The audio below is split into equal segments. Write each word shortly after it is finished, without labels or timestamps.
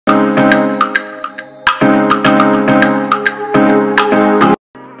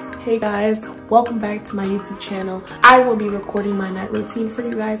Hey guys, welcome back to my YouTube channel. I will be recording my night routine for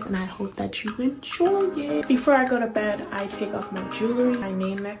you guys and I hope that you enjoy it. Before I go to bed, I take off my jewelry, my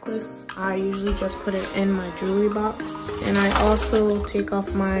name necklace. I usually just put it in my jewelry box. And I also take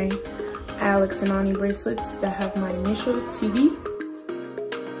off my Alex and Ani bracelets that have my initials, TB.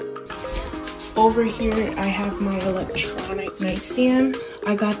 Over here, I have my electronic nightstand.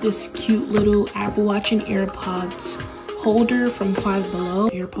 I got this cute little Apple Watch and AirPods holder from Five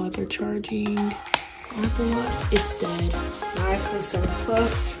Below. AirPods are charging. Apple Watch, it's dead. My iPhone 7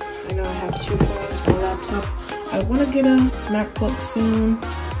 Plus. I know I have two phones, my laptop. I want to get a MacBook soon.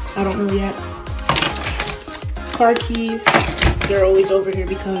 I don't know yet. Car keys. They're always over here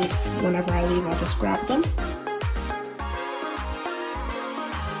because whenever I leave, I just grab them.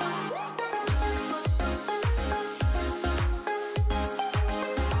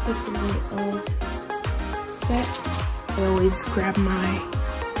 This is it all set. I always grab my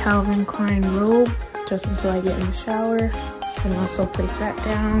Calvin Klein robe just until I get in the shower, and also place that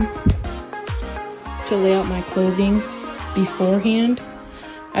down to lay out my clothing beforehand.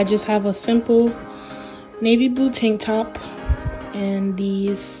 I just have a simple navy blue tank top and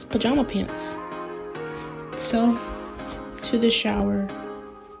these pajama pants. So, to the shower.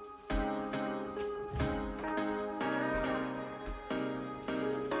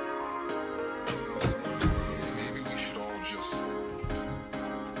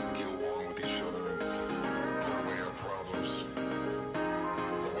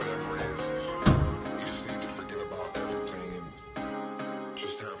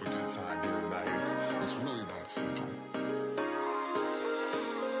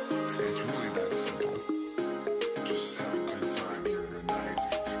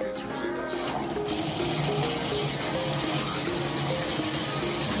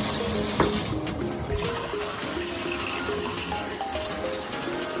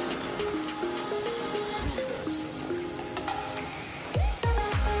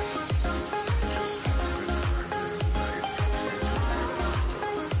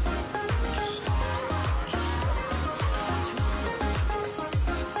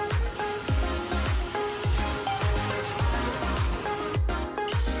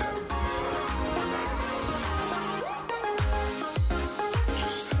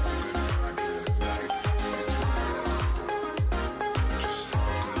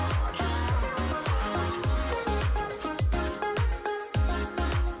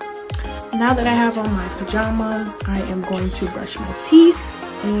 Now that I have on my pajamas, I am going to brush my teeth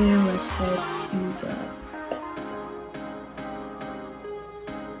and let's head to the bed.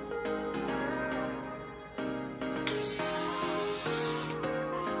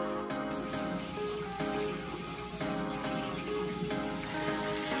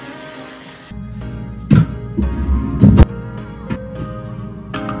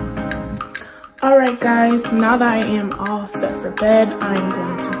 Alright guys, now that I am all set for bed, I am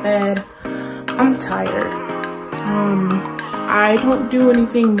going to bed. I'm tired. I don't do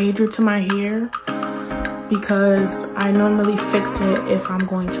anything major to my hair because I normally fix it if I'm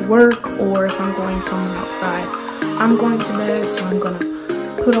going to work or if I'm going somewhere outside. I'm going to bed, so I'm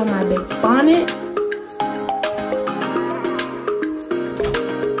gonna put on my big bonnet.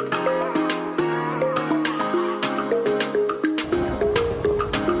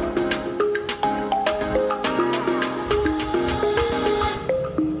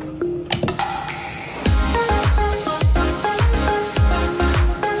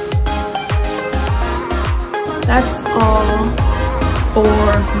 That's all for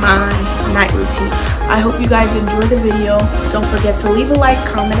my night routine. I hope you guys enjoyed the video. Don't forget to leave a like,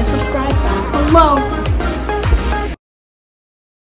 comment, and subscribe down below.